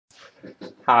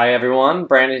Hi everyone,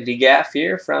 Brandon DeGaff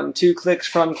here from 2 Clicks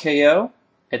from KO.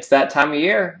 It's that time of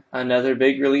year. Another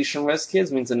big release from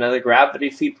WizKids means another Gravity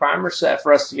Feed primer set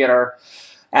for us to get our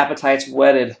appetites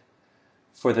whetted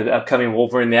for the upcoming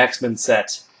Wolverine the X-Men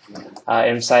set.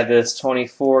 Inside this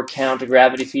 24 count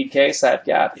Gravity Feed case, I've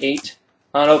got 8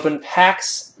 unopened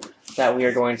packs that we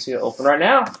are going to open right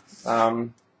now.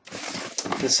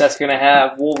 This set's going to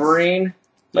have Wolverine,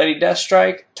 Lady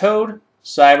Deathstrike, Toad,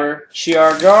 Cyber,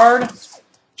 Shi'ar Guard,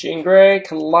 Jean Grey,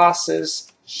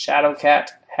 Colossus, Shadowcat,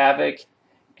 Havoc,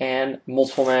 and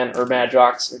Multiple Man or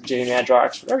Madrox or J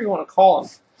Madrox, whatever you want to call them.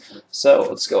 So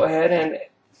let's go ahead and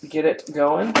get it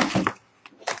going.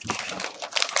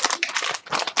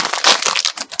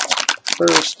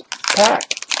 First pack.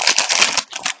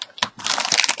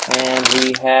 And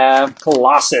we have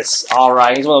Colossus.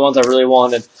 Alright, he's one of the ones I really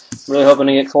wanted. Really hoping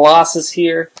to get Colossus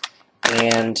here.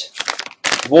 And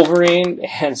Wolverine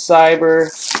and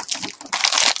Cyber.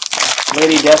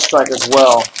 Lady Deathstrike as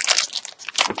well.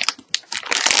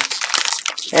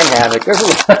 And Havoc.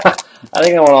 I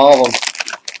think I want all of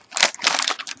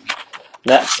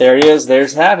them. There he is.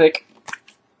 There's Havoc.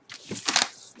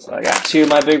 So I got 2 of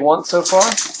my big ones so far.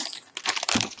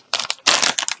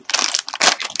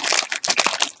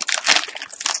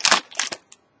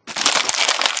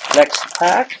 Next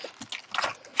pack.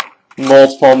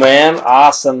 Multiple Man.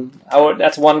 Awesome.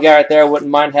 That's one guy right there I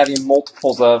wouldn't mind having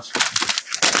multiples of.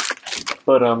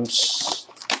 But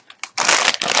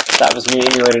that was me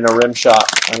emulating a rim shot.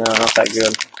 I know, not that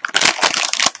good.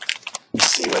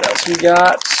 Let's see what else we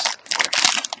got.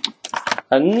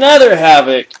 Another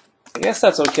Havoc. I guess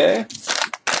that's okay.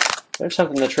 There's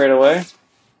something to trade away.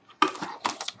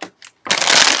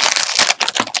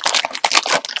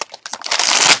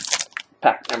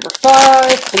 Pack number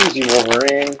 5. Please, you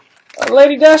Wolverine.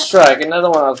 Lady Deathstrike.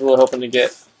 Another one I was really hoping to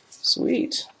get.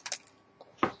 Sweet.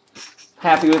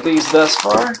 Happy with these thus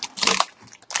far.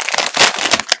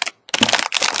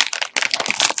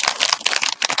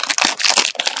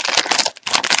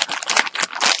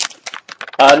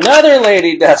 Another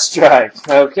Lady Deathstrike.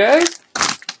 Okay.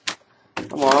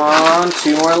 Come on,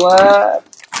 2 more left.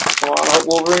 Come on, I hope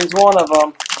Wolverine's one of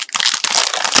them.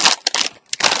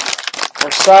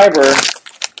 Or Cyber.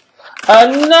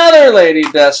 Another Lady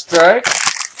Deathstrike.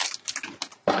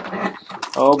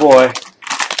 Oh boy.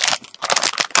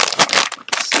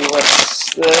 What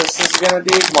this is going to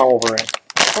be. Come on, Wolverine.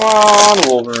 Come on,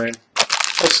 Wolverine.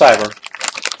 Or Cyber.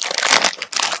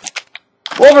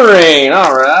 Wolverine!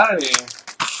 Alrighty.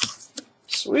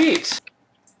 Sweet.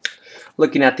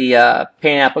 Looking at the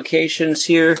paint applications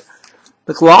here,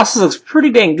 the Colossus looks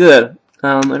pretty dang good.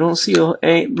 I don't see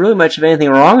really much of anything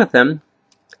wrong with them.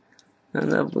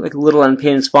 Like a little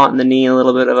unpainted spot in the knee, a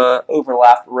little bit of a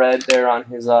overlap red there on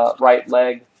his right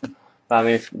leg. I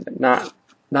mean,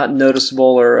 not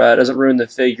noticeable or doesn't ruin the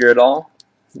figure at all.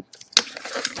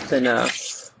 Then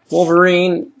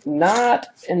Wolverine, not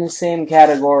in the same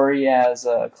category as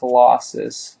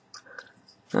Colossus.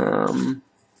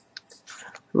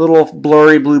 Little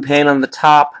blurry blue paint on the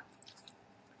top.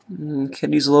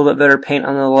 Could use a little bit better paint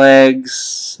on the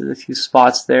legs. There's a few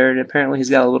spots there, and apparently he's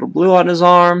got a little blue on his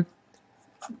arm.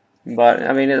 But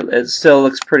I mean, it still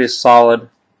looks pretty solid.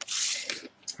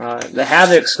 The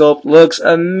Havoc sculpt looks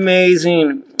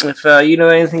amazing. If you know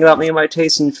anything about me and my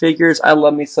taste in figures, I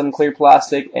love me some clear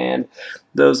plastic, and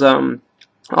those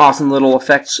awesome little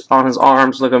effects on his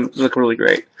arms look really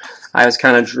great. I was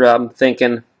kind of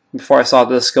thinking before I saw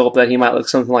this sculpt that he might look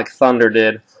something like Thunder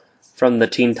did from the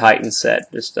Teen Titans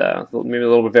set. Just maybe a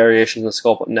little bit of variation in the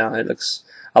sculpt, but no,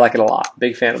 I like it a lot.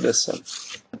 Big fan of this. So.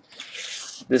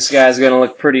 This guy's gonna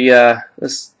look pretty.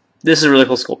 This is a really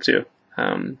cool sculpt too.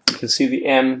 You can see the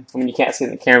M. I mean, you can't see it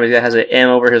in the camera. He has an M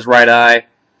over his right eye,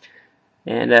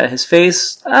 and his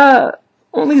face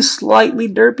only slightly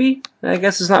derpy. I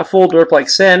guess it's not full derp like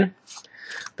Sin,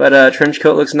 but trench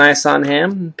coat looks nice on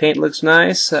him. Paint looks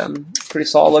nice. Pretty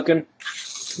solid looking.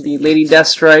 The Lady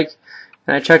Deathstrike,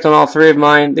 and I checked on all 3 of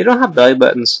mine. They don't have belly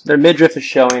buttons. Their midriff is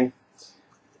showing.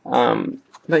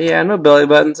 But yeah, no belly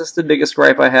buttons. That's the biggest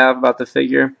gripe I have about the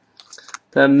figure.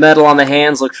 The metal on the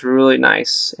hands looks really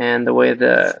nice, and the way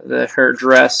her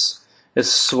dress is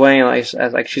swaying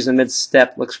like she's in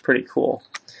mid-step looks pretty cool.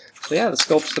 So yeah, the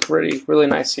sculpts look really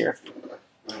nice here.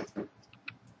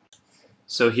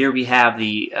 So here we have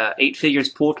the 8 figures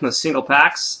pulled from the single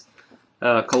packs.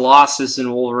 Colossus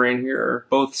and Wolverine here are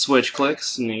both switch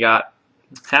clicks, and you got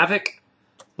Havoc,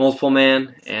 Multiple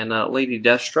Man, and Lady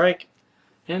Deathstrike.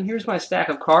 And here's my stack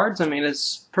of cards. I mean,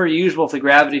 it's per usual with the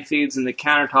Gravity Feeds and the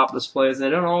countertop displays. They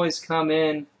don't always come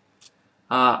in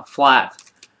flat.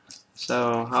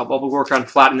 So I'll be working on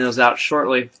flattening those out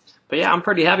shortly. But yeah, I'm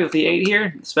pretty happy with the 8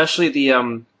 here, especially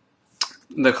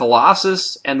the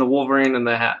Colossus and the Wolverine and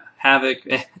the Havoc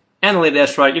and the Lady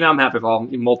Deathstrike. You know, I'm happy with all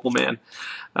multiple man.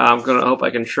 I'm gonna hope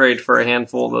I can trade for a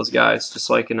handful of those guys just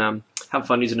so I can have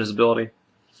fun using his ability.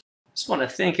 Just want to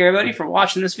thank everybody for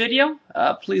watching this video.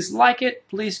 Please like it,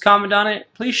 please comment on it,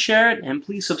 please share it, and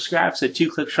please subscribe to 2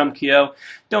 Clicks from KO.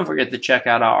 Don't forget to check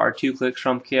out our 2 Clicks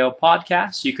from KO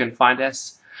podcast. You can find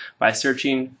us by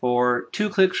searching for 2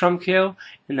 Clicks from KO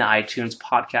in the iTunes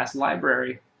podcast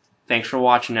library. Thanks for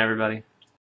watching, everybody.